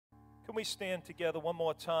Can we stand together one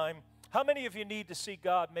more time? How many of you need to see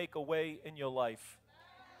God make a way in your life?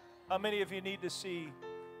 How many of you need to see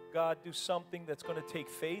God do something that's going to take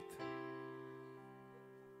faith?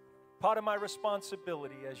 Part of my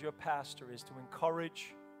responsibility as your pastor is to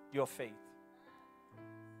encourage your faith.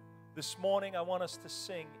 This morning, I want us to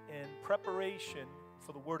sing in preparation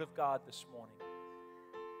for the Word of God this morning.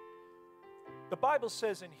 The Bible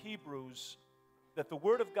says in Hebrews that the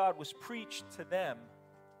Word of God was preached to them,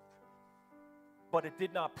 but it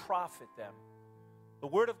did not profit them. The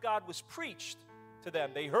Word of God was preached to them.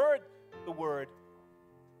 They heard the Word,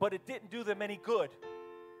 but it didn't do them any good.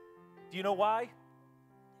 Do you know why?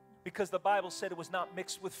 Because the Bible said it was not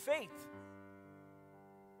mixed with faith.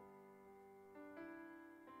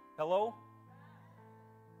 Hello?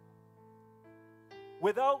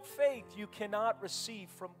 Without faith, you cannot receive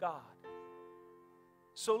from God.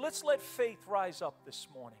 So let's let faith rise up this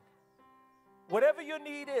morning. Whatever your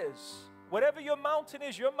need is, whatever your mountain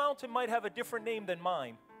is, your mountain might have a different name than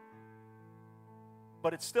mine,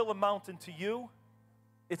 but it's still a mountain to you.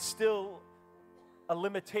 It's still a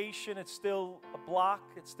limitation. It's still a block.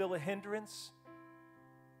 It's still a hindrance.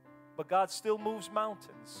 But God still moves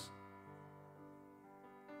mountains.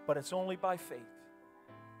 But it's only by faith.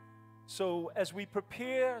 So as we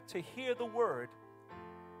prepare to hear the Word,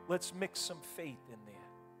 let's mix some faith in there.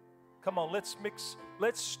 Come on, let's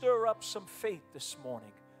stir up some faith this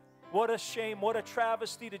morning. What a shame, what a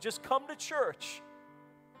travesty to just come to church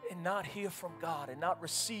and not hear from God and not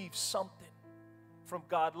receive something from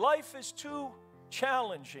God. Life is too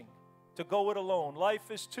challenging to go it alone. Life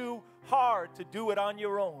is too hard to do it on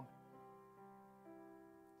your own.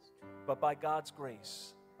 But by God's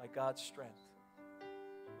grace, by God's strength,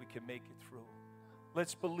 we can make it through.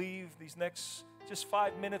 Let's believe these next just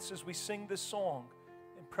 5 minutes as we sing this song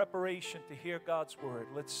in preparation to hear God's word.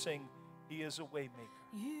 Let's sing, He is a way maker.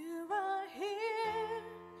 You are here,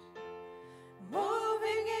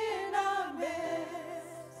 moving in our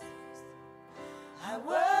midst. I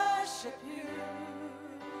worship you.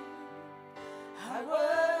 I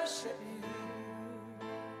worship you.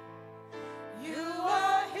 You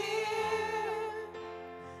are here,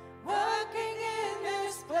 working in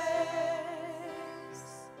this place.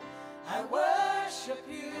 I worship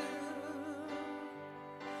you.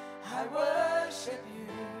 I worship you.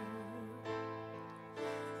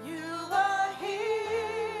 You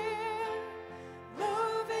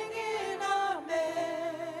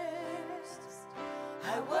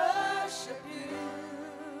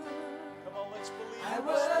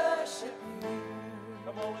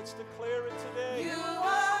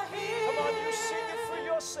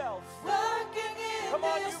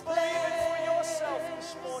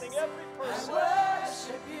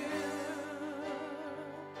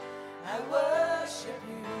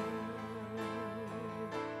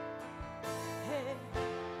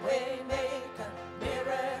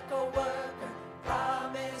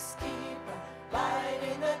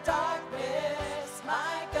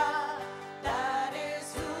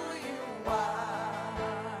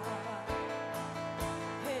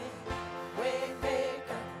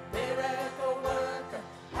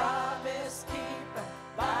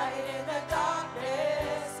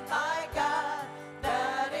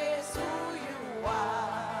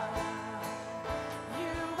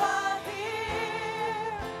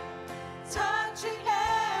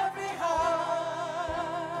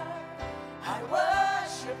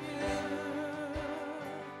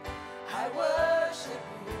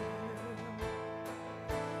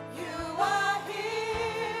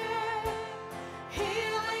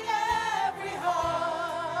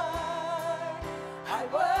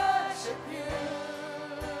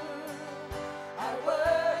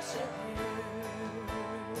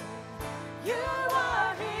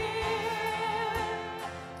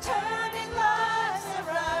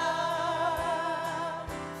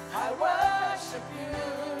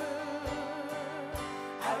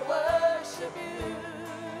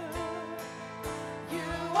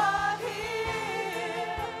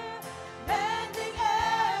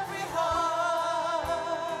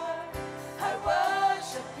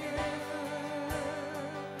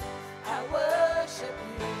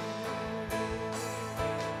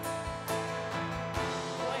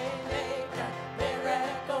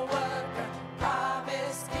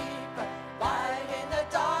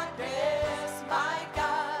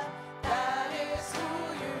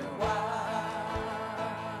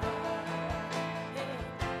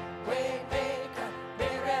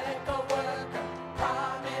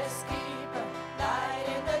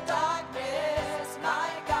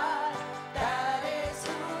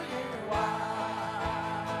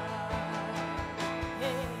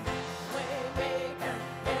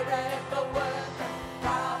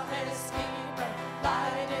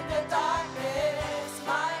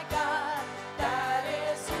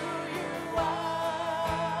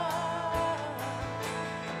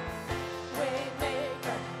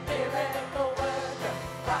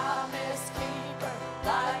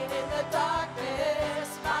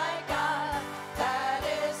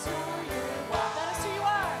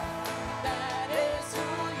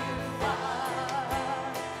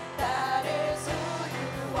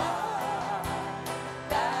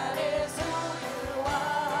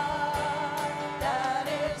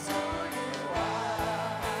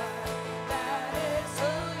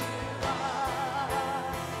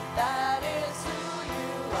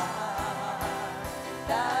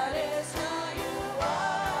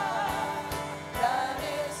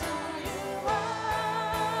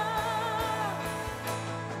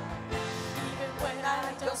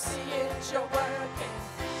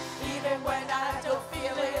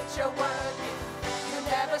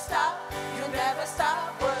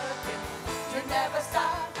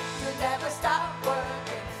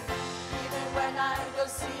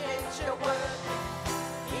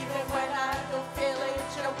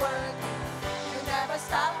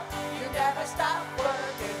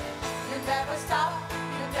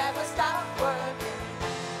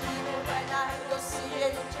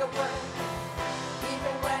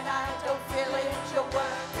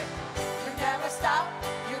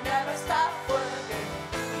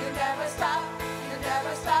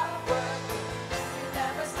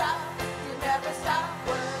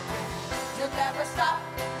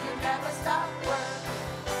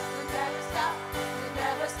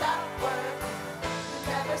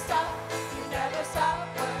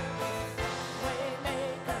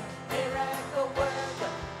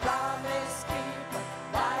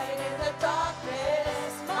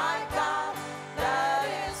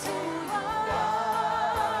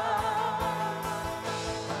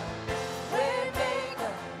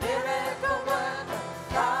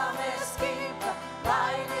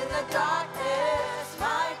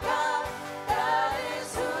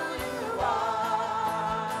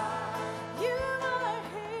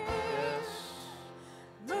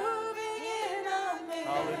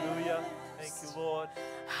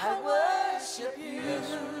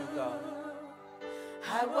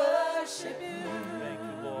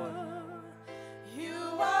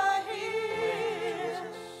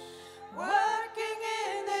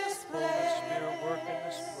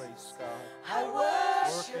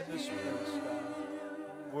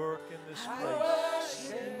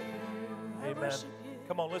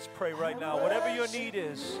Come on, let's pray right now. Whatever your need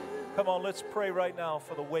is, come on, let's pray right now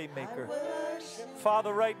for the way maker.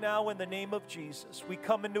 Father, right now in the name of Jesus, we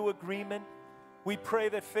come into agreement. We pray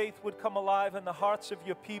that faith would come alive in the hearts of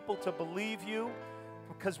your people to believe you,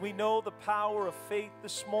 because we know the power of faith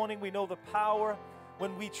this morning. We know the power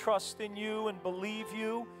when we trust in you and believe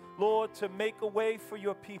you, Lord, to make a way for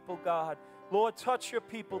your people, God. Lord, touch your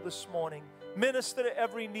people this morning. Minister to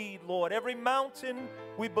every need, Lord. Every mountain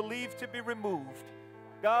we believe to be removed.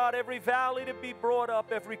 God, every valley to be brought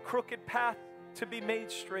up, every crooked path to be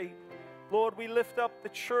made straight. Lord, we lift up the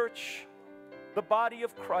church, the body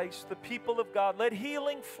of Christ, the people of God. Let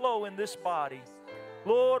healing flow in this body.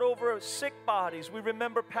 Lord, over sick bodies, we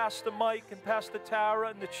remember Pastor Mike and Pastor Tara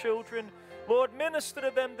and the children. Lord, minister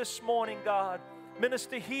to them this morning, God.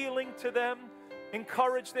 Minister healing to them.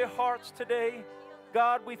 Encourage their hearts today.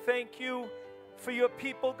 God, we thank you for your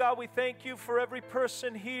people. God, we thank you for every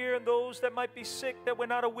person here and those that might be sick that we're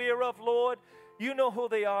not aware of, Lord. You know who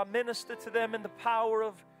they are. Minister to them in the power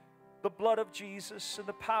of the blood of Jesus. In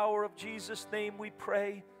the power of Jesus' name we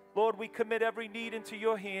pray. Lord, we commit every need into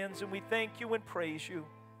your hands, and we thank you and praise you.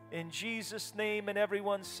 In Jesus' name, and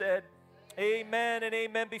everyone said, amen and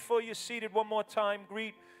amen. Before you're seated, one more time,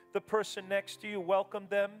 greet the person next to you. Welcome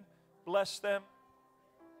them. Bless them.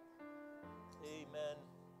 Amen.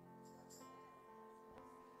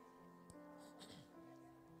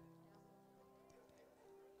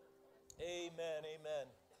 Amen, amen.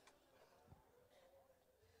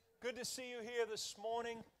 Good to see you here this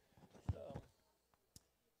morning.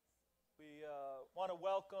 We want to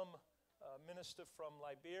welcome a minister from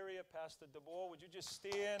Liberia, Pastor DeBoer. Would you just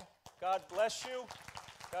stand? God bless you.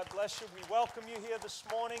 God bless you. We welcome you here this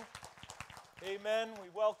morning. Amen. We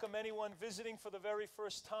welcome anyone visiting for the very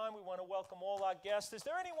first time. We want to welcome all our guests. Is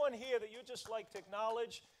there anyone here that you'd just like to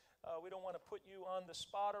acknowledge? We don't want to put you on the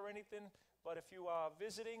spot or anything, but if you are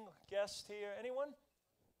visiting, guest here, anyone?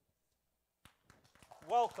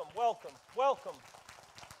 Welcome, welcome, welcome.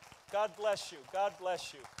 God bless you. God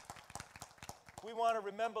bless you. We want to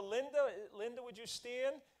remember Linda. Linda, would you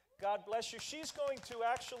stand? God bless you. She's going to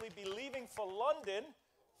actually be leaving for London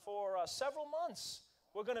for several months.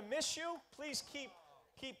 We're going to miss you. Please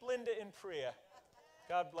keep Linda in prayer.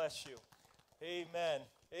 God bless you. Amen.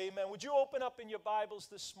 Amen. Would you open up in your Bibles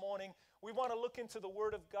this morning? We want to look into the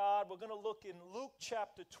Word of God. We're going to look in Luke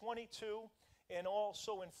chapter 22 and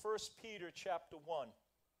also in 1 Peter chapter 1.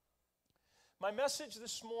 My message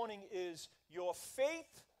this morning is, your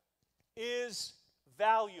faith is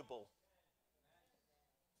valuable.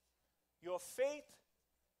 Your faith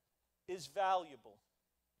is valuable.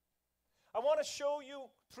 I want to show you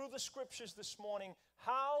through the scriptures this morning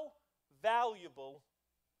how valuable,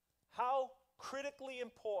 how critically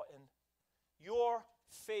important your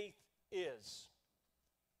faith is.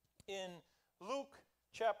 In Luke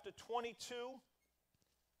chapter 22,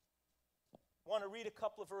 I want to read a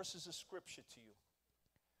couple of verses of scripture to you.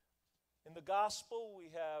 In the gospel, we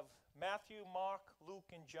have Matthew, Mark,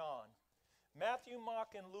 Luke, and John. Matthew, Mark,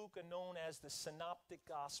 and Luke are known as the synoptic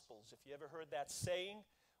gospels. If you ever heard that saying,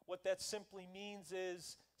 what that simply means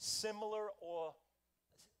is similar or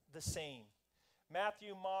the same.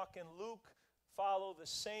 Matthew, Mark, and Luke follow the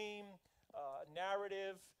same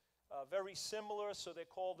narrative, very similar, so they're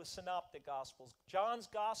called the synoptic gospels. John's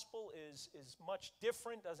gospel is much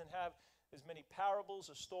different, doesn't have as many parables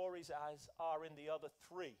or stories as are in the other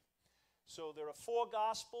three. So there are four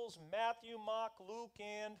gospels: Matthew, Mark, Luke,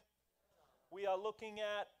 and we are looking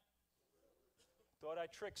at, thought I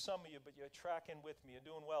tricked some of you, but you're tracking with me. You're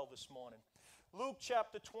doing well this morning. Luke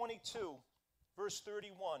chapter 22, verse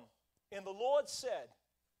 31. And the Lord said,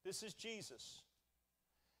 this is Jesus,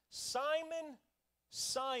 Simon,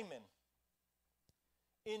 Simon,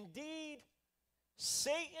 indeed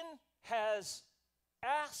Satan has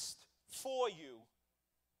asked for you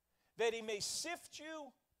that he may sift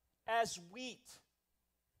you as wheat.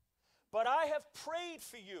 But I have prayed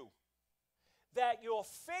for you that your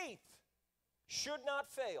faith should not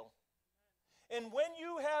fail. And when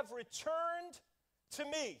you have returned to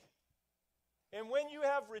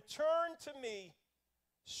me,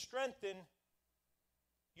 strengthen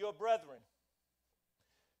your brethren.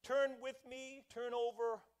 Turn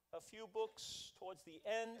over a few books towards the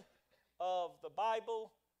end of the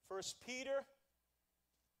Bible. 1 Peter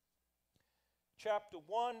chapter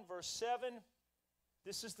 1, verse 7.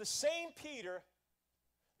 This is the same Peter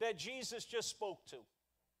that Jesus just spoke to.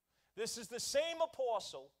 This is the same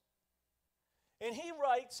apostle. And he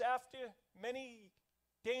writes, after many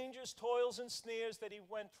dangers, toils, and snares that he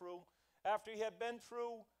went through, after he had been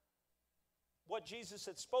through what Jesus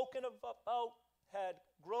had spoken about, had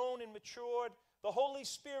grown and matured, the Holy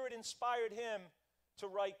Spirit inspired him to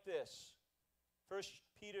write this. 1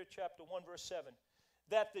 Peter chapter 1, verse 7.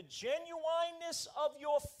 That the genuineness of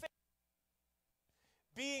your faith,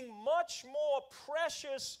 being much more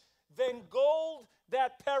precious than gold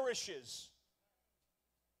that perishes,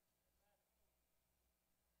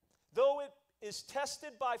 though it is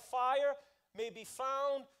tested by fire, may be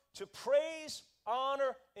found to praise,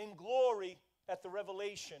 honor, and glory at the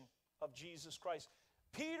revelation of Jesus Christ.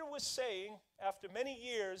 Peter was saying, after many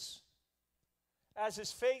years, as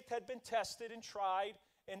his faith had been tested and tried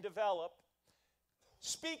and developed,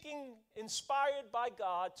 speaking inspired by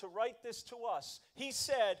God to write this to us, he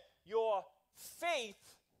said, your faith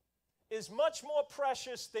is much more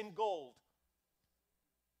precious than gold.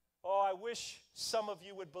 Oh, I wish some of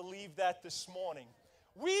you would believe that this morning.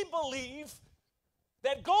 We believe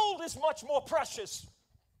that gold is much more precious.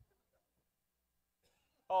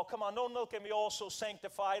 Oh, come on, don't look at me all so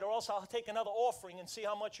sanctified, or else I'll take another offering and see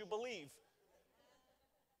how much you believe.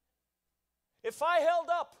 If I held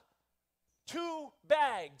up 2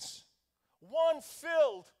 bags, one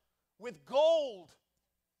filled with gold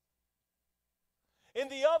and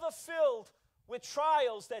the other filled with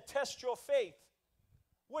trials that test your faith,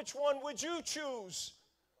 which one would you choose?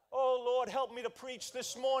 Oh, Lord, help me to preach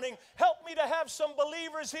this morning. Help me to have some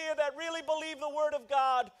believers here that really believe the Word of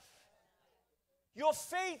God. Your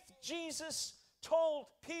faith, Jesus told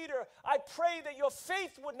Peter, I pray that your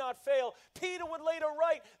faith would not fail. Peter would later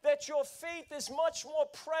write that your faith is much more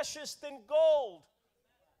precious than gold.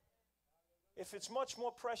 If it's much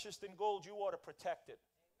more precious than gold, you ought to protect it.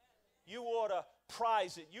 You ought to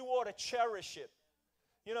prize it. You ought to cherish it.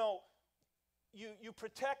 You know, you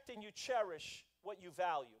protect and you cherish what you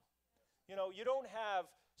value. You know, you don't have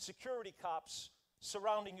security cops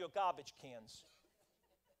surrounding your garbage cans.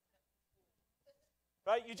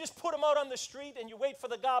 Right? You just put them out on the street and you wait for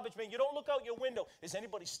the garbage man. You don't look out your window. Is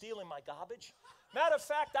anybody stealing my garbage? Matter of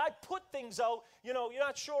fact, I put things out, you know, you're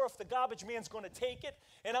not sure if the garbage man's going to take it,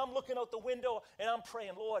 and I'm looking out the window and I'm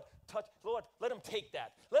praying, Lord, let him take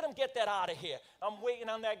that. Let him get that out of here. I'm waiting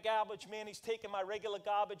on that garbage man. He's taking my regular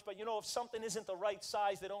garbage, but you know, if something isn't the right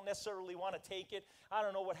size, they don't necessarily want to take it. I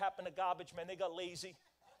don't know what happened to garbage men. They got lazy.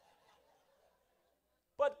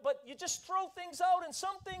 But you just throw things out, and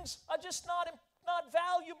some things are just not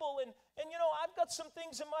valuable, and you know, I've got some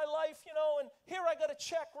things in my life, you know, and here I got a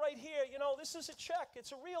check right here, you know, this is a check,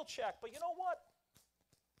 it's a real check, but you know what?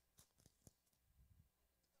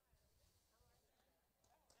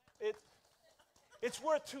 It's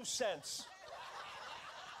worth 2 cents.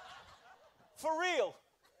 For real.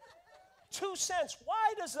 2 cents.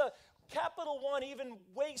 Why does a Capital One even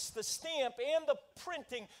waste the stamp and the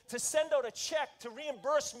printing to send out a check to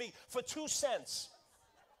reimburse me for 2 cents?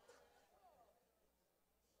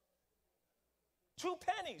 2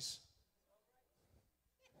 pennies.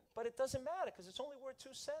 But it doesn't matter because it's only worth 2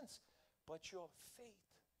 cents. But your faith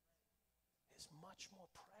is much more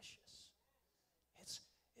precious.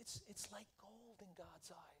 It's like gold in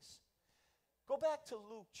God's eyes. Go back to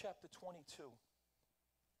Luke chapter 22.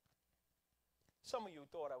 Some of you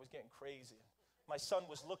thought I was getting crazy. My son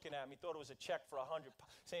was looking at me, thought it was a check for $100,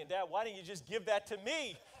 saying, Dad, why didn't you just give that to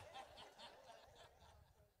me?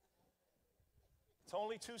 It's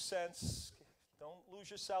only 2 cents. Don't lose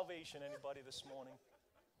your salvation, anybody, this morning.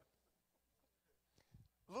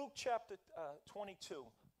 Luke chapter 22.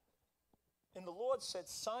 And the Lord said,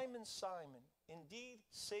 Simon, Simon, indeed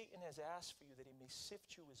Satan has asked for you that he may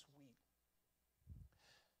sift you as wheat.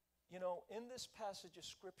 You know, in this passage of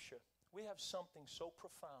Scripture, we have something so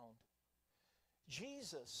profound.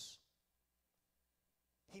 Jesus,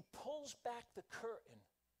 he pulls back the curtain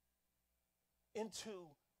into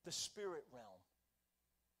the spirit realm.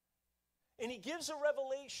 And he gives a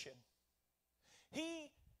revelation. He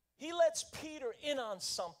lets Peter in on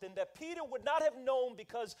something that Peter would not have known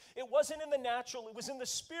because it wasn't in the natural, it was in the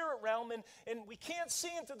spirit realm, and we can't see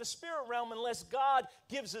into the spirit realm unless God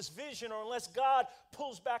gives us vision or unless God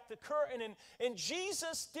pulls back the curtain. And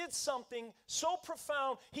Jesus did something so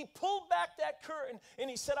profound. He pulled back that curtain and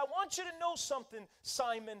he said, I want you to know something,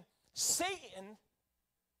 Simon. Satan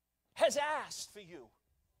has asked for you.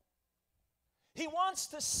 He wants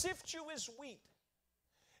to sift you as wheat.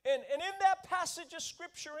 And in that passage of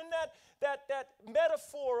Scripture, in that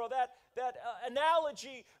metaphor or that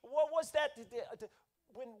analogy, what was that?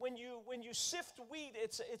 When you sift wheat,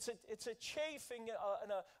 it's a chafing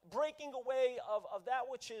and a breaking away of that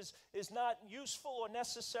which is not useful or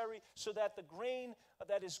necessary, so that the grain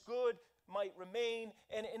that is good might remain.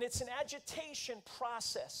 And it's an agitation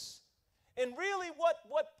process. And really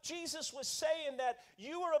what Jesus was saying, that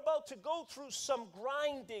you are about to go through some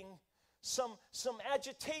grinding, some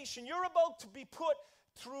agitation. You're about to be put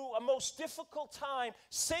through a most difficult time,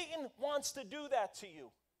 Satan wants to do that to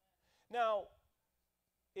you. Now,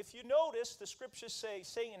 if you notice, the scriptures say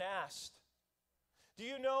Satan asked. Do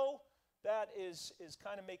you know that is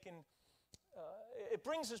kind of making, it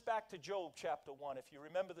brings us back to Job chapter 1. If you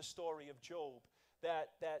remember the story of Job,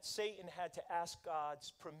 that Satan had to ask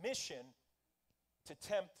God's permission to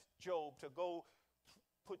tempt Job, to go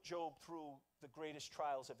put Job through the greatest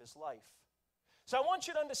trials of his life. So I want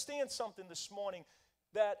you to understand something this morning,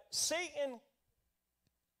 that Satan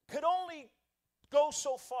could only go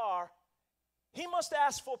so far. He must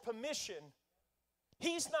ask for permission.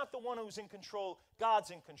 He's not the one who's in control.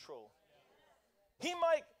 God's in control. He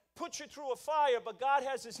might put you through a fire, but God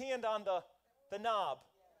has his hand on the knob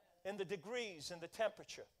and the degrees and the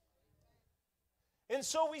temperature. And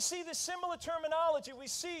so we see the similar terminology. We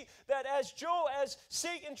see that as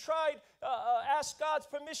Satan asked God's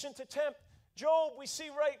permission to tempt Job, we see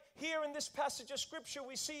right here in this passage of Scripture,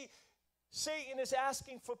 we see Satan is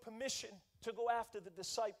asking for permission to go after the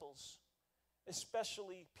disciples,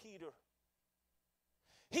 especially Peter.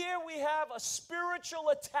 Here we have a spiritual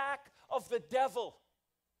attack of the devil.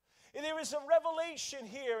 And there is a revelation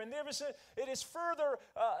here, and it is further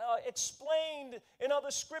explained in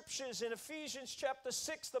other scriptures. In Ephesians chapter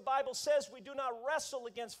 6, the Bible says we do not wrestle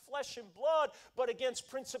against flesh and blood, but against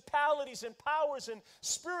principalities and powers and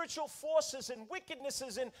spiritual forces and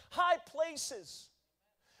wickednesses in high places.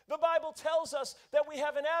 The Bible tells us that we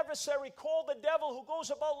have an adversary called the devil, who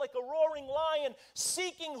goes about like a roaring lion,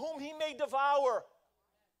 seeking whom he may devour.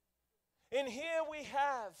 And here we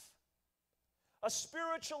have a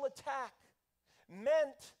spiritual attack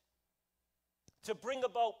meant to bring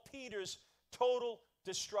about Peter's total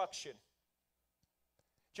destruction.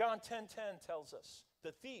 John 10:10 tells us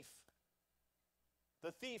the thief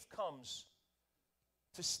comes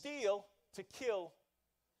to steal, to kill,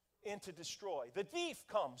 and to destroy. The thief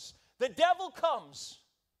comes. The devil comes.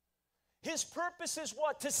 His purpose is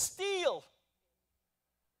what? To steal,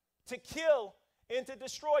 to kill, and to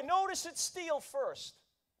destroy. Notice it's steal first.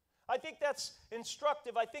 I think that's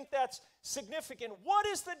instructive. I think that's significant. What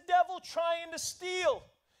is the devil trying to steal?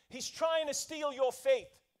 He's trying to steal your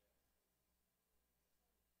faith.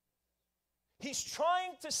 He's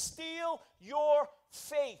trying to steal your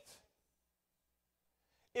faith.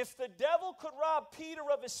 If the devil could rob Peter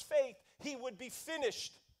of his faith, he would be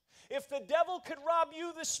finished. If the devil could rob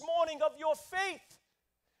you this morning of your faith,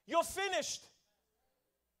 you're finished.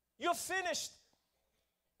 You're finished.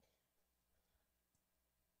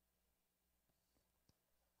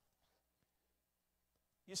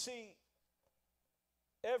 You see,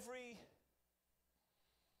 everything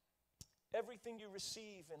you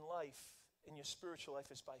receive in life, in your spiritual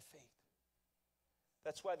life, is by faith.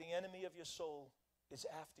 That's why the enemy of your soul is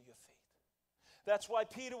after your faith. That's why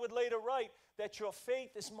Peter would later write that your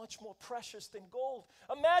faith is much more precious than gold.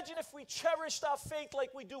 Imagine if we cherished our faith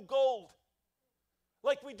like we do gold,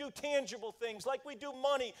 like we do tangible things, like we do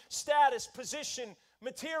money, status, position,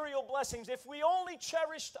 material blessings. If we only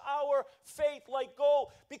cherished our faith like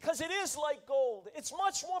gold, because it is like gold, it's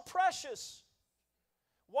much more precious.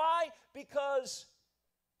 Why? Because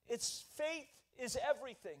faith is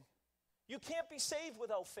everything. You can't be saved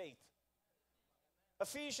without faith.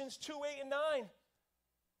 Ephesians 2:8 and 9.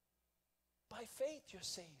 By faith you're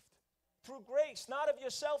saved. Through grace, not of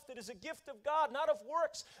yourself, that is a gift of God, not of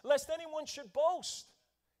works, lest anyone should boast.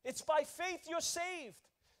 It's by faith you're saved.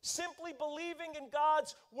 Simply believing in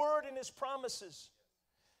God's word and his promises.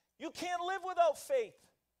 You can't live without faith.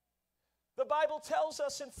 The Bible tells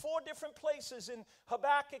us in 4 different places, in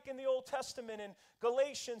Habakkuk in the Old Testament, in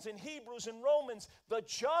Galatians, in Hebrews, in Romans, the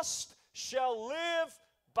just shall live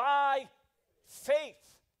by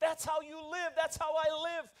faith. That's how you live. That's how I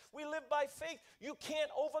live. We live by faith. You can't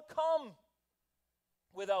overcome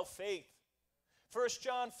without faith. 1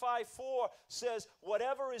 John 5:4 says,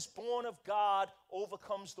 whatever is born of God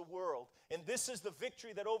overcomes the world. And this is the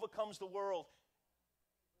victory that overcomes the world.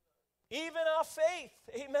 Even our faith.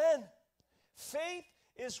 Amen. Faith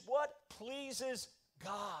is what pleases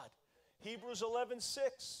God. Hebrews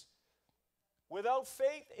 11:6. Without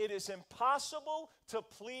faith, it is impossible to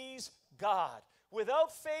please God.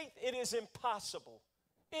 Without faith, it is impossible.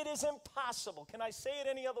 It is impossible. Can I say it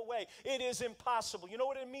any other way? It is impossible. You know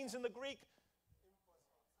what it means in the Greek?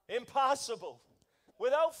 Impossible.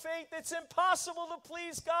 Without faith, it's impossible to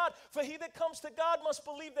please God. For he that comes to God must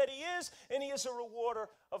believe that he is, and he is a rewarder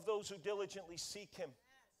of those who diligently seek him.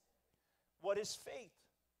 What is faith?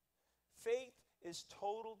 Faith is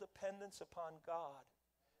total dependence upon God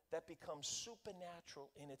that becomes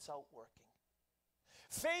supernatural in its outworking.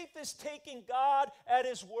 Faith is taking God at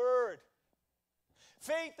his word.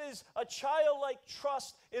 Faith is a childlike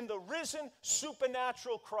trust in the risen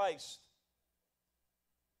supernatural Christ.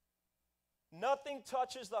 Nothing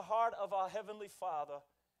touches the heart of our Heavenly Father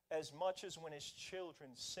as much as when His children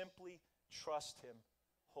simply trust Him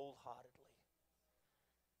wholeheartedly.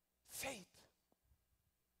 Faith.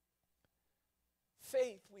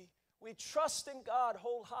 Faith. We trust in God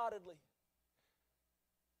wholeheartedly.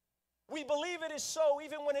 We believe it is so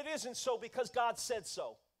even when it isn't so because God said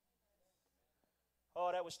so.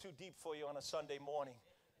 Oh, that was too deep for you on a Sunday morning.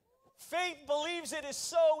 Faith believes it is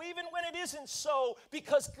so even when it isn't so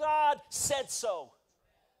because God said so.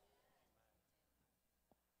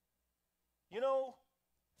 You know,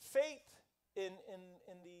 faith in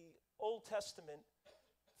the Old Testament,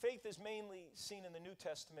 faith is mainly seen in the New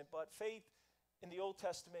Testament, but faith in the Old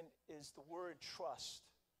Testament is the word trust.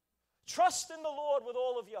 Trust in the Lord with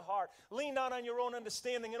all of your heart. Lean not on your own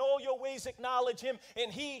understanding. In all your ways acknowledge Him,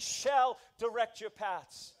 and He shall direct your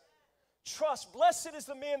paths. Trust. Blessed is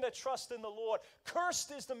the man that trusts in the Lord.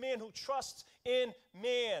 Cursed is the man who trusts in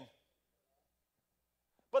man.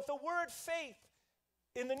 But the word faith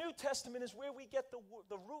in the New Testament is where we get the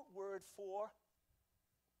root word for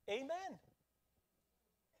amen.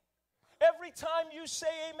 Every time you say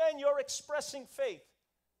amen, you're expressing faith.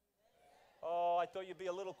 Oh, I thought you'd be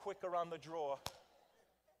a little quicker on the draw.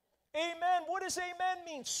 Amen. What does amen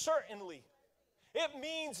mean? Certainly. It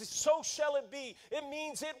means so shall it be. It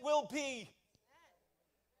means it will be.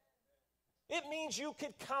 It means you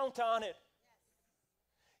could count on it.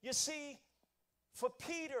 You see, for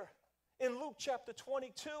Peter, in Luke chapter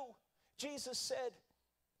 22, Jesus said,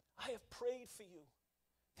 I have prayed for you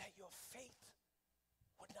that your faith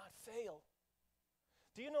would not fail.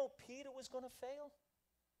 Do you know Peter was going to fail?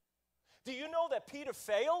 Do you know that Peter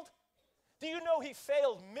failed? Do you know he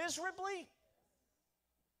failed miserably?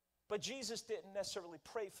 But Jesus didn't necessarily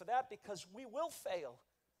pray for that because we will fail.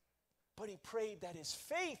 But he prayed that his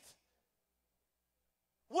faith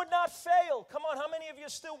would not fail. Come on, how many of you are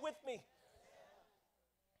still with me?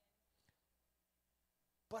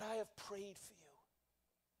 But I have prayed for you.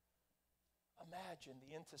 Imagine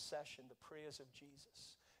the intercession, the prayers of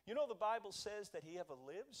Jesus. You know the Bible says that he ever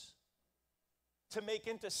lives to make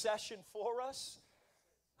intercession for us.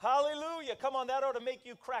 Hallelujah. Come on, that ought to make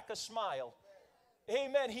you crack a smile.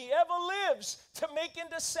 Amen. He ever lives to make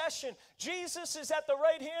intercession. Jesus is at the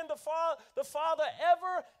right hand of the Father,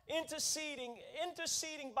 ever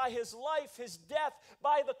interceding by his life, his death,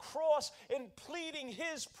 by the cross, and pleading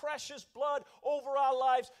his precious blood over our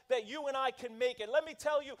lives that you and I can make it. Let me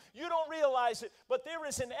tell you, you don't realize it, but there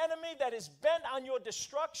is an enemy that is bent on your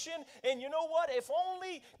destruction. And you know what? If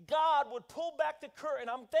only God would pull back the curtain.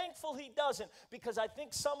 I'm thankful he doesn't, because I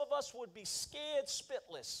think some of us would be scared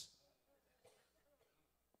spitless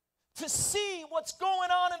to see what's going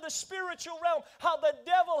on in the spiritual realm, how the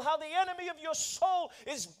devil, how the enemy of your soul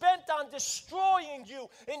is bent on destroying you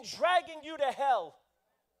and dragging you to hell.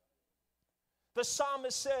 The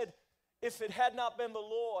psalmist said, if it had not been the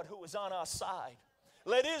Lord who was on our side.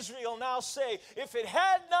 Let Israel now say, if it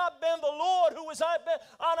had not been the Lord who was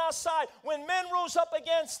on our side, when men rose up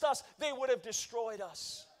against us, they would have destroyed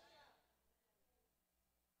us.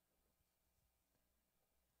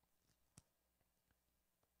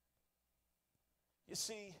 You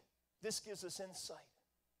see, this gives us insight.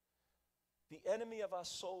 The enemy of our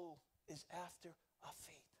soul is after our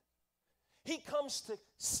faith. He comes to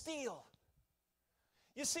steal.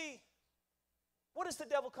 You see, what does the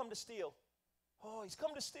devil come to steal? Oh, he's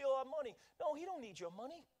come to steal our money. No, he don't need your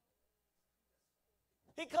money.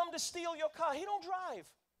 He come to steal your car. He don't drive.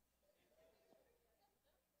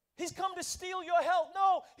 He's come to steal your health.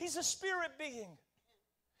 No, he's a spirit being.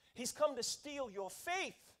 He's come to steal your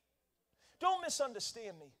faith. Don't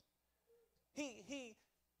misunderstand me.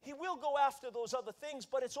 He will go after those other things,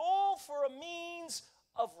 but it's all for a means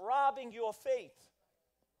of robbing your faith.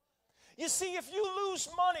 You see, if you lose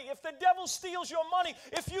money, if the devil steals your money,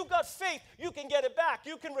 if you got faith, you can get it back.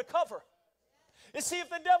 You can recover. You see, if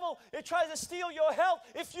the devil tries to steal your health,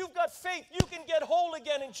 if you've got faith, you can get whole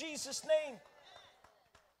again in Jesus' name.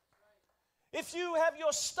 If you have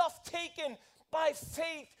your stuff taken by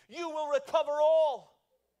faith, you will recover all.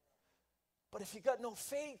 But if you got no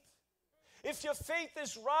faith, if your faith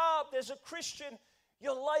is robbed as a Christian,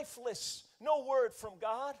 you're lifeless. No word from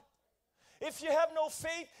God. If you have no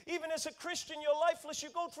faith, even as a Christian, you're lifeless. You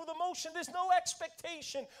go through the motion. There's no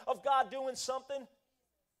expectation of God doing something.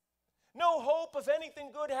 No hope of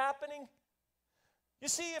anything good happening. You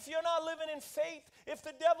see, if you're not living in faith, if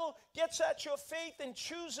the devil gets at your faith and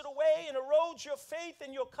chews it away and erodes your faith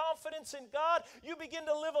and your confidence in God, you begin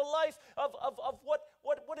to live a life of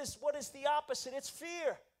what is the opposite? It's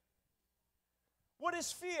fear. What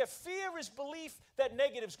is fear? Fear is belief that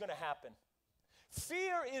negative's going to happen.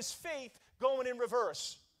 Fear is faith going in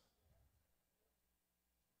reverse.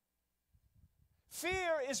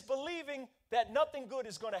 Fear is believing that nothing good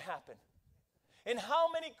is going to happen. And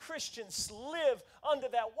how many Christians live under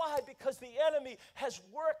that? Why? Because the enemy has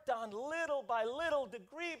worked on little by little,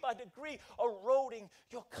 degree by degree, eroding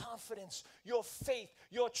your confidence, your faith,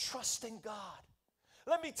 your trust in God.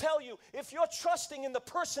 Let me tell you, if you're trusting in the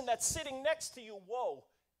person that's sitting next to you, woe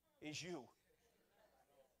is you.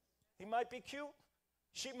 He might be cute.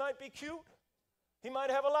 She might be cute. He might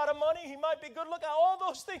have a lot of money. He might be good looking, all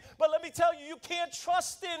those things. But let me tell you, you can't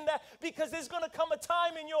trust in that, because there's going to come a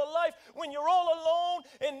time in your life when you're all alone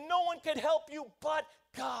and no one can help you but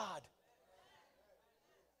God.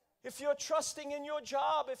 If you're trusting in your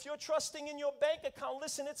job, if you're trusting in your bank account,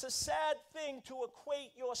 listen, it's a sad thing to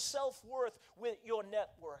equate your self-worth with your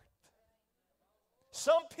net worth.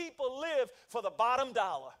 Some people live for the bottom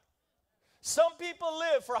dollar. Some people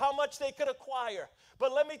live for how much they could acquire.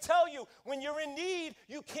 But let me tell you, when you're in need,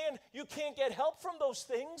 you can't get help from those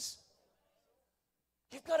things.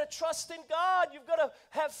 You've got to trust in God. You've got to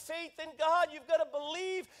have faith in God. You've got to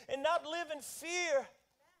believe and not live in fear.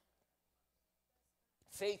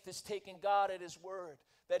 Faith is taking God at His word,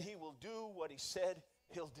 that He will do what He said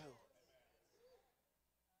He'll do.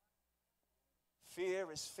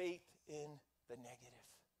 Fear is faith in the negative.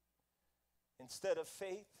 Instead of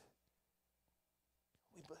faith,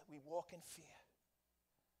 we walk in fear.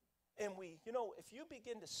 And if you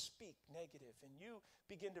begin to speak negative and you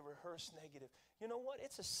begin to rehearse negative, you know what?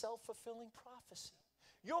 It's a self-fulfilling prophecy.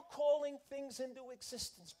 You're calling things into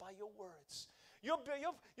existence by your words. You're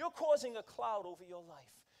causing a cloud over your life.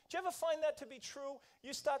 Do you ever find that to be true?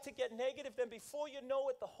 You start to get negative, then before you know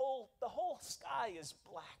it, the whole sky is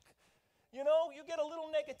black. You get a little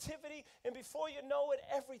negativity, and before you know it,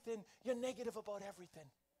 you're negative about everything.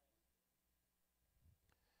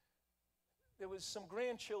 There was some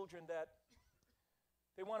grandchildren that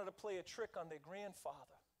they wanted to play a trick on their grandfather.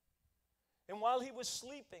 And while he was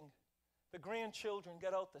sleeping, the grandchildren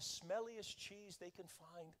got out the smelliest cheese they can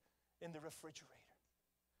find in the refrigerator.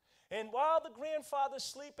 And while the grandfather's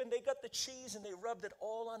sleeping, they got the cheese and they rubbed it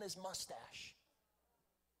all on his mustache.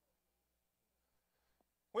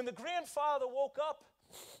 When the grandfather woke up,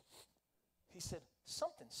 he said,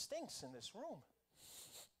 "Something stinks in this room."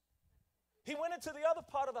 He went into the other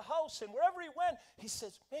part of the house, and wherever he went, he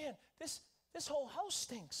says, "Man, this whole house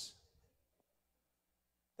stinks."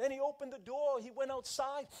 Then he opened the door, he went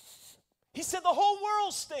outside. He said, "The whole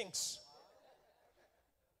world stinks."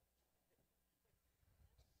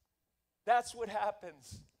 That's what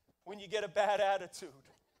happens when you get a bad attitude.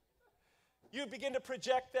 You begin to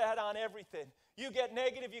project that on everything. You get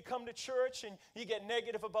negative, you come to church, and you get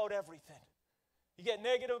negative about everything. You get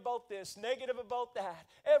negative about this, negative about that.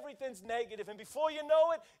 Everything's negative. And before you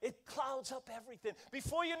know it, it clouds up everything.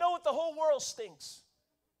 Before you know it, the whole world stinks.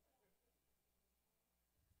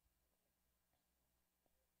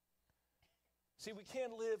 See, we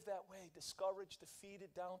can't live that way, discouraged,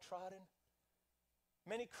 defeated, downtrodden.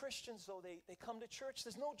 Many Christians, though, they come to church,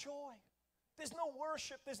 there's no joy. There's no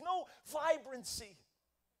worship. There's no vibrancy.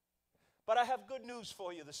 But I have good news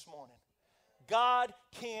for you this morning. God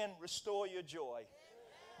can restore your joy.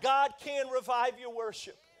 God can revive your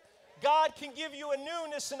worship. God can give you a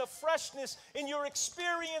newness and a freshness in your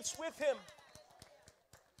experience with Him.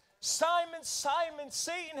 "Simon, Simon,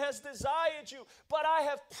 Satan has desired you, but I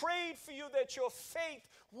have prayed for you that your faith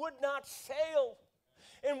would not fail.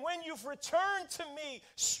 And when you've returned to me,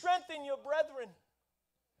 strengthen your brethren."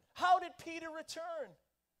 How did Peter return?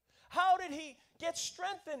 How did he get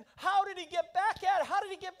strengthened? How did he get back at it? How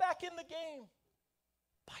did he get back in the game?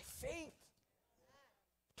 By faith.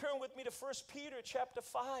 Turn with me to 1 Peter chapter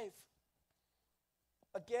 5.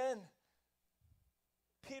 Again,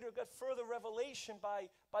 Peter got further revelation by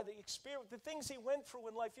the experience, the things he went through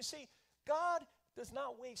in life. You see, God does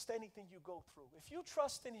not waste anything you go through. If you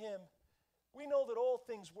trust in Him, we know that all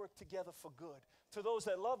things work together for good to those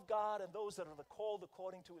that love God and those that are called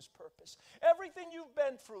according to His purpose. Everything you've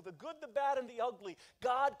been through, the good, the bad, and the ugly,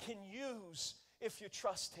 God can use if you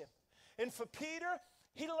trust Him. And for Peter,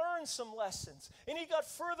 he learned some lessons, and he got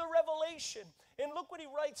further revelation. And look what he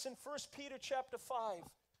writes in 1 Peter chapter 5,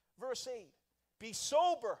 verse 8. "Be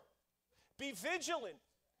sober, be vigilant,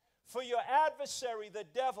 for your adversary, the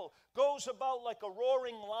devil, goes about like a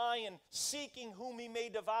roaring lion, seeking whom he may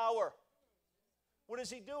devour." What is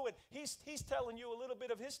he doing? He's telling you a little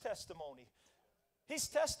bit of his testimony. He's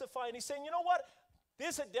testifying. He's saying, you know what?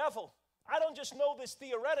 There's a devil. I don't just know this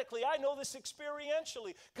theoretically. I know this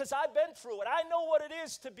experientially because I've been through it. I know what it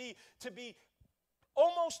is to be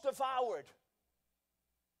almost devoured.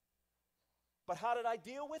 But how did I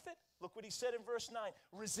deal with it? Look what he said in verse 9.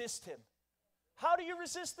 Resist him. How do you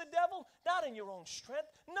resist the devil? Not in your own strength.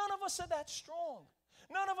 None of us are that strong.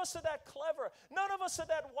 None of us are that clever. None of us are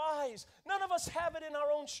that wise. None of us have it in our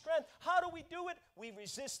own strength. How do we do it? We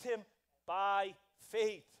resist him by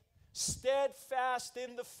faith. Steadfast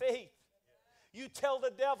in the faith. You tell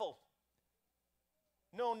the devil,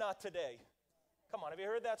 no, not today. Come on, have you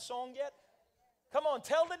heard that song yet? Come on,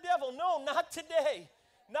 tell the devil, no, not today.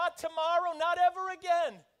 Not tomorrow, not ever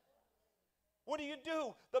again. What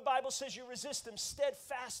do? The Bible says you resist him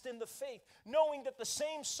steadfast in the faith, knowing that the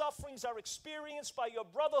same sufferings are experienced by your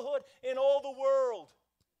brotherhood in all the world.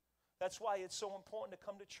 That's why it's so important to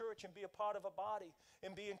come to church and be a part of a body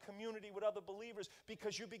and be in community with other believers,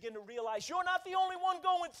 because you begin to realize you're not the only one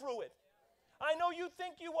going through it. I know you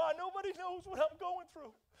think you are. Nobody knows what I'm going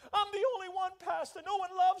through. I'm the only one, Pastor. No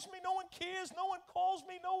one loves me. No one cares. No one calls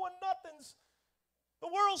me. No one nothings. The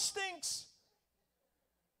world stinks.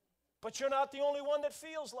 But you're not the only one that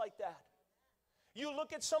feels like that. You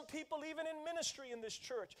look at some people, even in ministry in this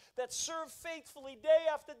church, that serve faithfully day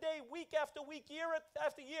after day, week after week, year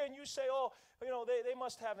after year, and you say, oh, they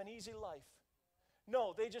must have an easy life.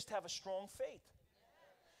 No, they just have a strong faith.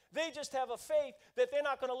 They just have a faith that they're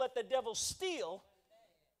not going to let the devil steal,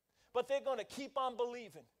 but they're going to keep on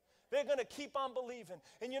believing. They're going to keep on believing.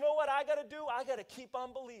 And you know what I got to do? I got to keep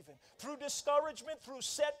on believing. Through discouragement, through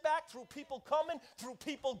setback, through people coming, through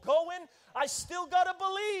people going, I still got to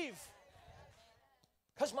believe.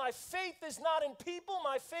 Because my faith is not in people,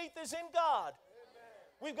 my faith is in God.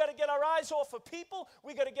 We've got to get our eyes off of people.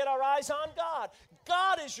 We've got to get our eyes on God.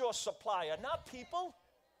 God is your supplier, not people.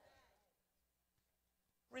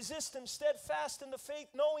 Resist him steadfast in the faith,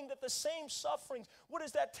 knowing that the same sufferings. What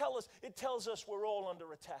does that tell us? It tells us we're all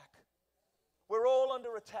under attack. We're all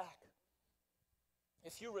under attack.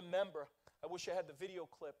 If you remember, I wish I had the video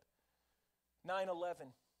clip,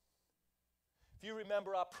 9/11. If you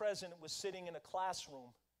remember, our president was sitting in a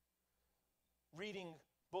classroom reading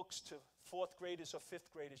books to fourth graders or fifth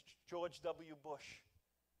graders, George W. Bush.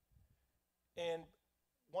 And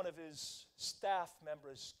one of his staff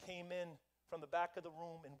members came in from the back of the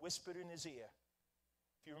room and whispered in his ear.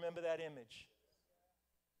 If you remember that image.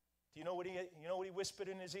 Do you know what he whispered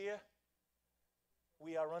in his ear?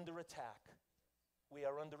 We are under attack. We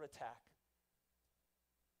are under attack.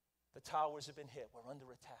 The towers have been hit. We're under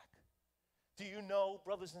attack. Do you know,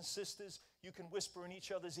 brothers and sisters, you can whisper in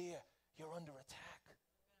each other's ear, you're under attack.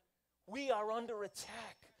 We are under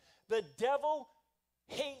attack. The devil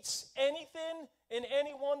hates anything and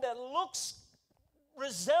anyone that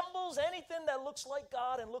resembles anything that looks like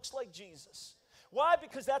God and looks like Jesus. Why?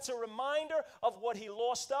 Because that's a reminder of what he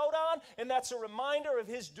lost out on, and that's a reminder of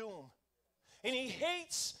his doom. And he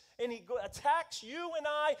hates and he attacks you and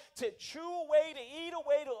I to chew away, to eat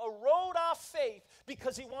away, to erode our faith,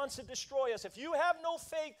 because he wants to destroy us. If you have no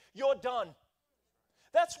faith, you're done.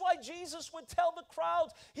 That's why Jesus would tell the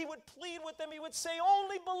crowds, he would plead with them, he would say,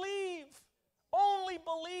 only believe, only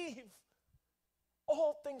believe.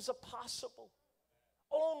 All things are possible.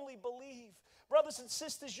 Only believe. Brothers and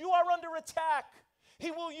sisters, you are under attack.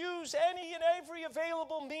 He will use any and every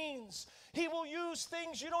available means. He will use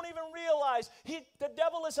things you don't even realize. The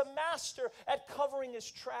devil is a master at covering his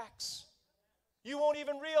tracks. You won't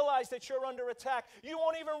even realize that you're under attack. You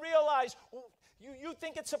won't even realize. You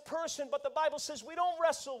think it's a person, but the Bible says we don't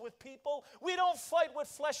wrestle with people. We don't fight with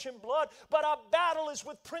flesh and blood, but our battle is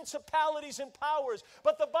with principalities and powers.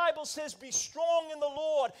 But the Bible says be strong in the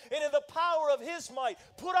Lord and in the power of his might.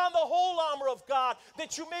 Put on the whole armor of God,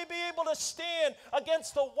 that you may be able to stand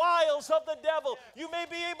against the wiles of the devil. You may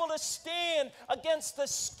be able to stand against the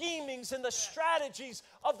schemings and the strategies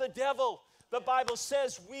of the devil. The Bible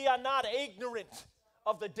says we are not ignorant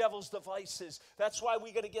of the devil's devices. That's why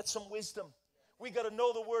we got to get some wisdom. We got to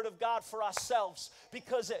know the word of God for ourselves,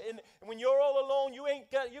 because when you're all alone, you're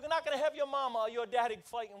not going to have your mama or your daddy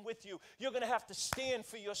fighting with you. You're going to have to stand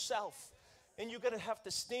for yourself, and you're going to have to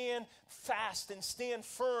stand fast and stand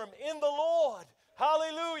firm in the Lord.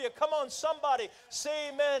 Hallelujah. Come on, somebody say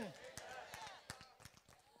amen.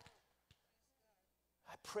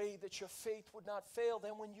 I pray that your faith would not fail.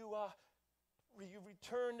 Then when you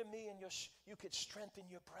return to me, and you could strengthen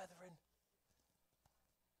your brethren.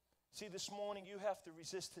 See, this morning you have to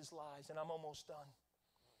resist his lies, and I'm almost done.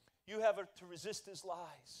 You have to resist his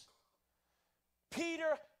lies.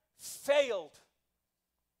 Peter failed.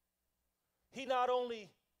 He not only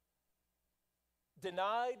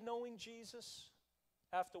denied knowing Jesus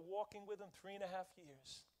after walking with him 3.5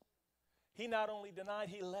 years. He not only denied,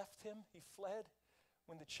 he left him, he fled.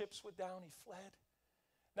 When the chips were down, he fled.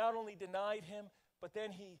 Not only denied him, but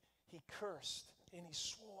then he cursed And he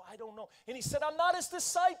swore, I don't know. And he said, I'm not his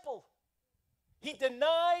disciple. He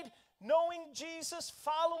denied knowing Jesus,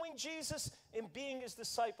 following Jesus, and being his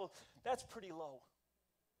disciple. That's pretty low.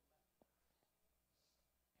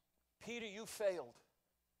 Peter, you failed.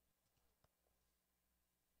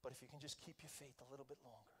 But if you can just keep your faith a little bit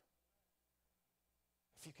longer,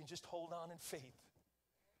 if you can just hold on in faith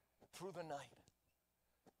through the night,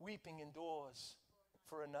 weeping indoors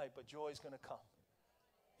for a night, but joy's going to come.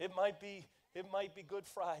 It might be Good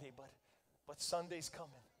Friday, but Sunday's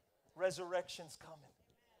coming. Resurrection's coming.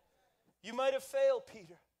 You might have failed,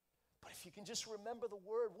 Peter, but if you can just remember the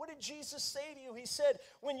word. What did Jesus say to you? He said,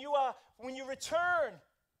 when you return,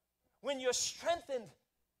 when you're strengthened,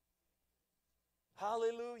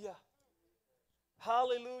 hallelujah.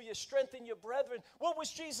 Hallelujah. Strengthen your brethren. What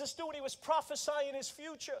was Jesus doing? He was prophesying his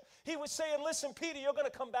future. He was saying, listen, Peter, you're going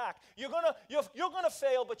to come back. You're going to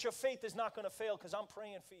fail, but your faith is not going to fail because I'm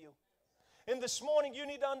praying for you. And this morning, you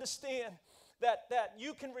need to understand that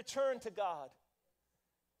you can return to God.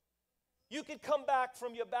 You could come back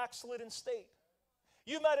from your backslidden state.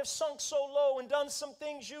 You might have sunk so low and done some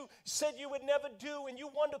things you said you would never do, and you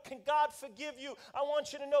wonder, can God forgive you? I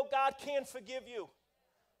want you to know God can forgive you.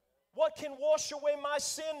 What can wash away my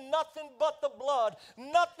sin? Nothing but the blood.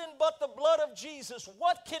 Nothing but the blood of Jesus.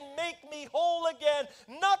 What can make me whole again?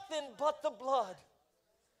 Nothing but the blood.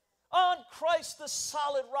 On Christ, the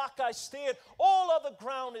solid rock I stand. All other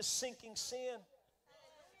ground is sinking sand.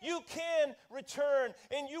 You can return,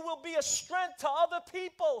 and you will be a strength to other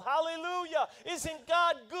people. Hallelujah. Isn't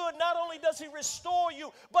God good? Not only does he restore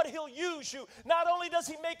you, but he'll use you. Not only does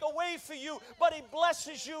he make a way for you, but he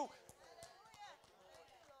blesses you.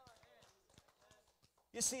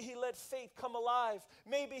 You see, he let faith come alive.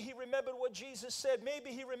 Maybe he remembered what Jesus said. Maybe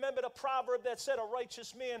he remembered a proverb that said, a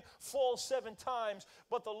righteous man falls 7 times,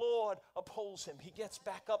 but the Lord upholds him. He gets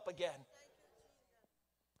back up again.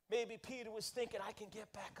 Maybe Peter was thinking, I can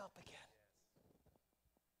get back up again.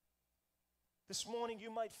 This morning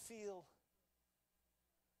you might feel,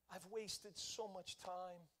 I've wasted so much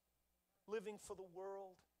time living for the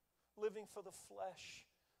world, living for the flesh,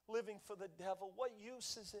 living for the devil. What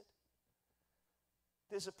use is it?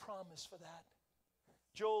 There's a promise for that.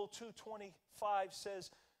 Joel 2:25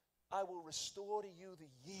 says, I will restore to you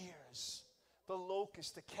the years the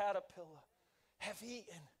locust, the caterpillar have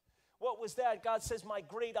eaten. What was that? God says, my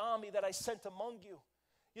great army that I sent among you.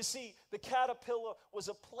 You see, the caterpillar was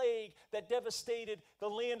a plague that devastated the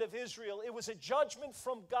land of Israel. It was a judgment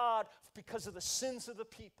from God because of the sins of the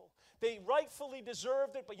people. They rightfully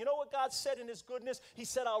deserved it, but you know what God said in his goodness? He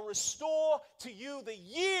said, I'll restore to you the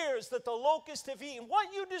years that the locusts have eaten. What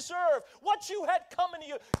you deserve, what you had coming to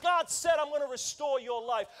you. God said, I'm going to restore your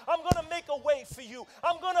life. I'm going to make a way for you.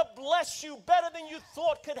 I'm going to bless you better than you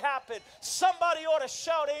thought could happen. Somebody ought to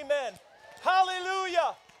shout amen.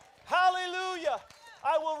 Hallelujah. Hallelujah.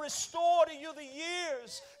 I will restore to you the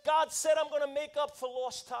years. God said, I'm going to make up for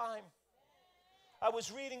lost time. I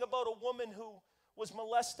was reading about a woman who was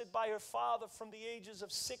molested by her father from the ages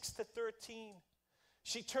of 6 to 13.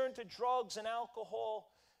 She turned to drugs and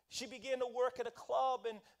alcohol. She began to work at a club,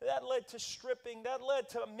 and that led to stripping. That led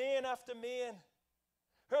to man after man.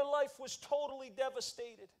 Her life was totally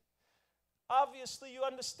devastated. Obviously, you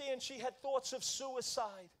understand, she had thoughts of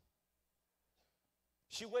suicide.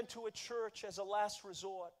 She went to a church as a last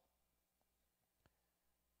resort.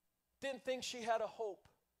 Didn't think she had a hope,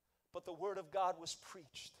 but the word of God was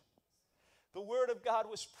preached. The word of God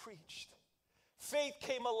was preached. Faith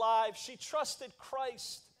came alive. She trusted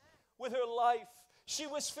Christ with her life. She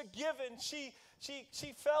was forgiven. She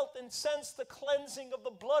felt and sensed the cleansing of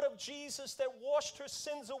the blood of Jesus that washed her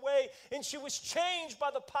sins away, and she was changed by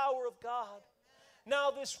the power of God.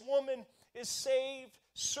 Now this woman is saved,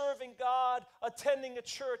 serving God, attending a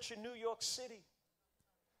church in New York City.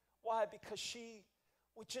 Why? Because she,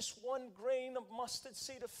 with just one grain of mustard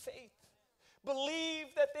seed of faith,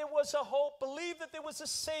 believed that there was a hope, believed that there was a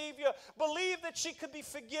Savior, believed that she could be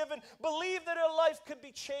forgiven, believed that her life could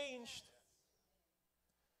be changed.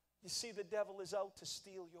 You see, the devil is out to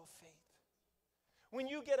steal your faith. When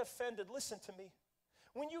you get offended, listen to me,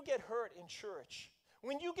 when you get hurt in church,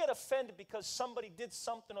 when you get offended because somebody did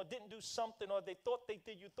something or didn't do something, or they thought they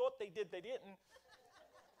did, you thought they did, they didn't,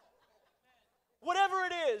 whatever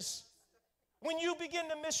it is, when you begin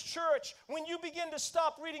to miss church, when you begin to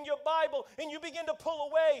stop reading your Bible and you begin to pull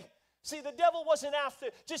away, see, the devil wasn't after,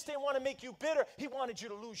 just didn't want to make you bitter. He wanted you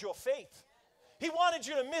to lose your faith. He wanted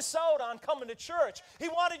you to miss out on coming to church. He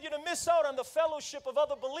wanted you to miss out on the fellowship of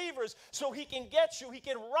other believers so he can get you. He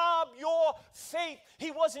can rob your faith.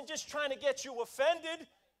 He wasn't just trying to get you offended.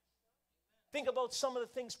 Think about some of the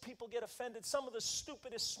things people get offended. Some of the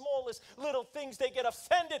stupidest, smallest little things, they get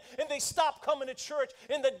offended and they stop coming to church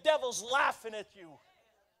and the devil's laughing at you.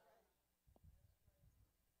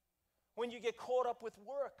 When you get caught up with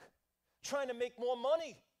work, trying to make more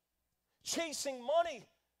money, chasing money,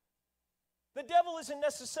 the devil isn't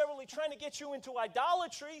necessarily trying to get you into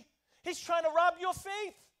idolatry. He's trying to rob your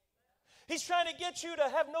faith. He's trying to get you to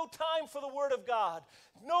have no time for the Word of God.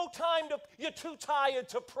 No time you're too tired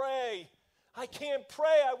to pray. I can't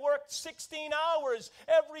pray. I work 16 hours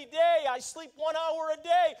every day. I sleep 1 hour a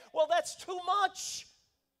day. Well, that's too much.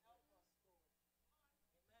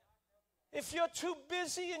 If you're too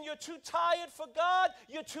busy and you're too tired for God,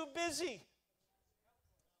 you're too busy.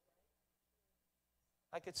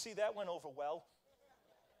 I could see that went over well.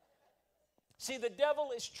 See, the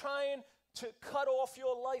devil is trying to cut off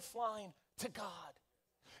your lifeline to God.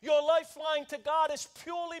 Your lifeline to God is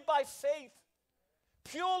purely by faith.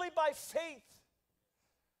 Purely by faith.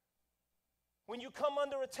 When you come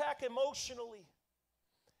under attack emotionally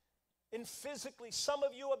and physically, some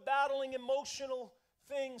of you are battling emotional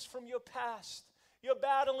things from your past. You're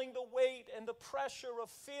battling the weight and the pressure of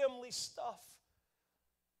family stuff.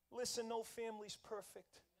 Listen, no family's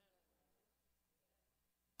perfect.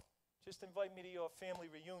 Just invite me to your family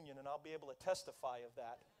reunion and I'll be able to testify of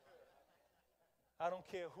that. I don't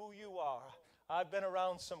care who you are. I've been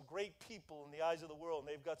around some great people in the eyes of the world, and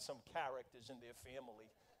they've got some characters in their family.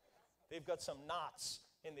 They've got some knots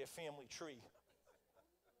in their family tree.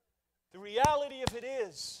 The reality of it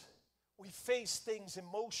is, we face things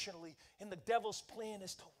emotionally, and the devil's plan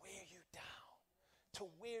is to wear you down, to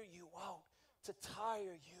wear you out, to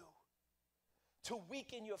tire you, to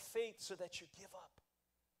weaken your faith so that you give up.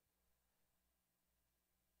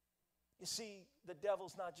 You see, the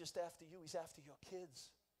devil's not just after you, he's after your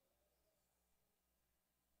kids.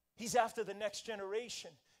 He's after the next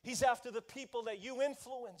generation. He's after the people that you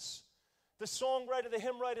influence. The songwriter, the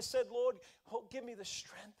hymn writer said, Lord, give me the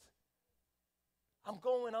strength. I'm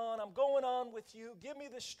going on with you. Give me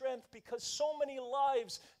the strength because so many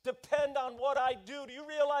lives depend on what I do. Do you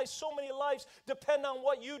realize so many lives depend on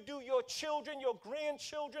what you do? Your children, your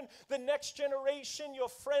grandchildren, the next generation, your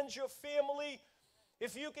friends, your family.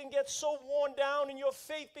 If you can get so worn down and your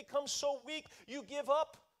faith becomes so weak, you give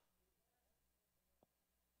up.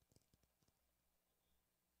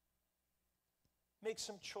 Make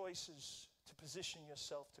some choices to position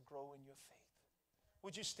yourself to grow in your faith.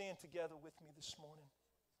 Would you stand together with me this morning?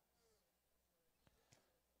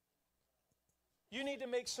 You need to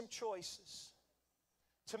make some choices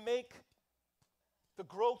to make the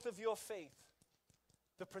growth of your faith,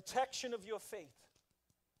 the protection of your faith.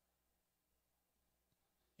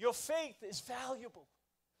 Your faith is valuable.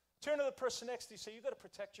 Turn to the person next to you and say, you've got to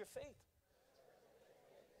protect your faith.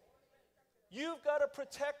 You've got to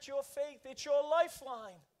protect your faith. It's your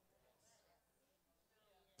lifeline.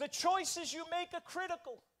 The choices you make are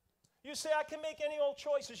critical. You say, I can make any old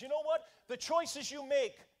choices. You know what? The choices you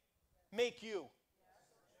make you.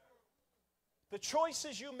 The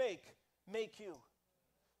choices you make you.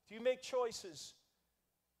 Do you make choices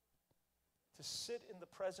to sit in the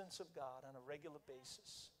presence of God on a regular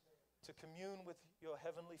basis, to commune with your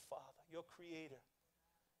heavenly Father, your Creator,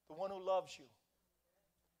 the one who loves you,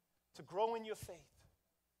 to grow in your faith?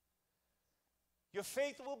 Your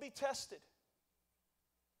faith will be tested.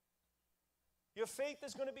 Your faith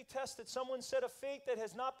is going to be tested. Someone said a faith that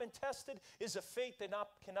has not been tested is a faith that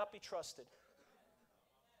cannot be trusted.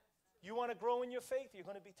 You want to grow in your faith? You're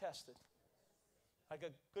going to be tested. I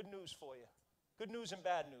got good news for you. Good news and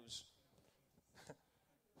bad news.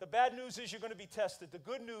 The bad news is you're going to be tested. The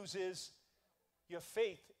good news is your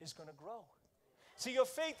faith is going to grow. See, your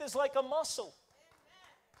faith is like a muscle.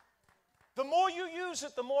 The more you use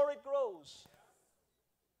it, the more it grows.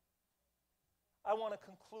 I want to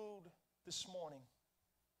conclude this morning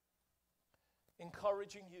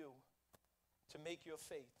encouraging you to make your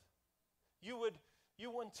faith. You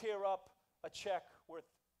wouldn't tear up a check worth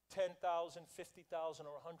 $10,000, $50,000,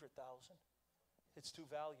 or $100,000. It's too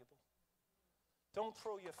valuable. Don't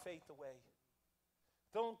throw your faith away.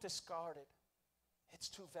 Don't discard it. It's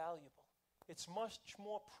too valuable. It's much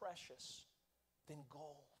more precious than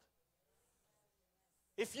gold.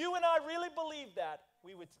 If you and I really believed that,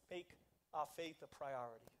 we would make our faith a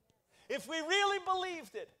priority. If we really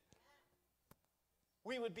believed it,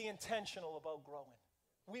 we would be intentional about growing.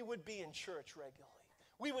 We would be in church regularly.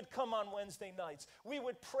 We would come on Wednesday nights. We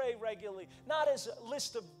would pray regularly, not as a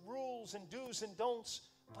list of rules and do's and don'ts,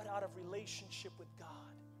 but out of relationship with God,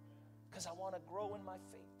 because I want to grow in my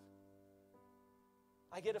faith.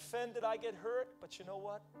 I get offended, I get hurt, but you know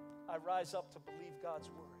what? I rise up to believe God's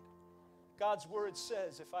word. God's word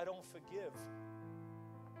says, if I don't forgive,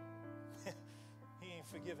 he ain't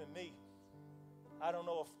forgiving me. I don't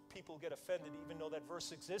know if people get offended even though that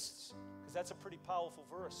verse exists, because that's a pretty powerful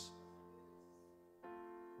verse.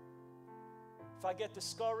 If I get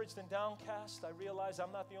discouraged and downcast, I realize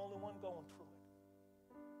I'm not the only one going through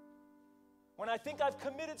it. When I think I've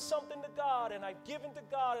committed something to God and I've given to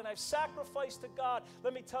God and I've sacrificed to God,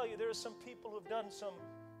 let me tell you, there are some people who have done some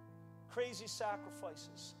crazy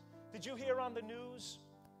sacrifices. Did you hear on the news?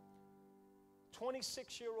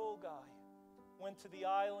 26-year-old guy went to the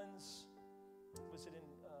islands, was it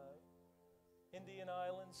in Indian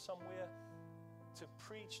Islands somewhere, to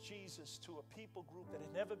preach Jesus to a people group that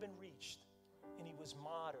had never been reached, and he was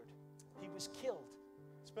martyred. He was killed.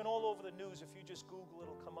 It's been all over the news. If you just Google,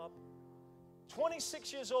 it'll come up.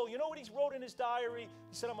 26 years old. You know what he wrote in his diary?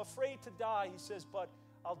 He said, I'm afraid to die. He says, but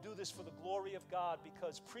I'll do this for the glory of God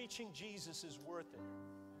because preaching Jesus is worth it.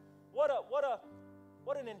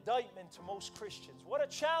 What an indictment to most Christians. What a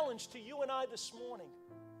challenge to you and I this morning.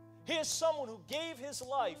 Here's someone who gave his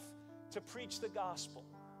life to preach the gospel.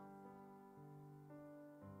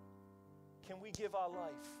 Can we give our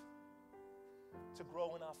life to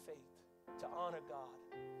grow in our faith, to honor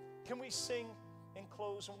God? Can we sing in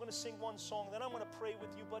close? I'm going to sing one song, then I'm going to pray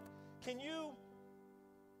with you. But can you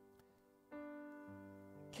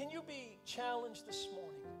be challenged this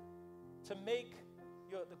morning to make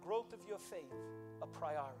the growth of your faith a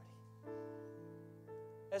priority?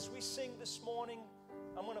 As we sing this morning,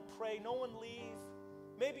 I'm going to pray. No one leave.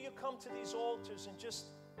 Maybe you come to these altars and just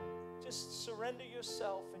surrender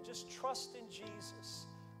yourself and just trust in Jesus.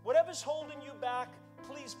 Whatever's holding you back,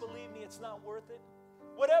 please believe me, it's not worth it.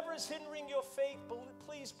 Whatever is hindering your faith,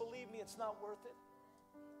 please believe me, it's not worth it.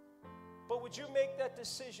 But would you make that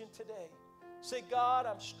decision today? Say, God,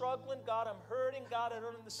 I'm struggling. God, I'm hurting. God, I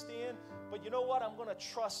don't understand. But you know what? I'm going to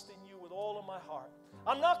trust in you with all of my heart.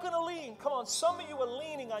 I'm not going to lean. Come on, some of you are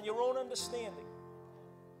leaning on your own understanding.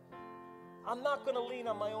 I'm not going to lean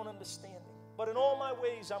on my own understanding. But in all my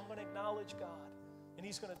ways, I'm going to acknowledge God. And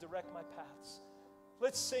he's going to direct my paths.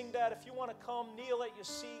 Let's sing that. If you want to come, kneel at your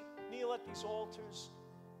seat. Kneel at these altars.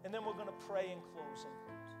 And then we're going to pray in closing.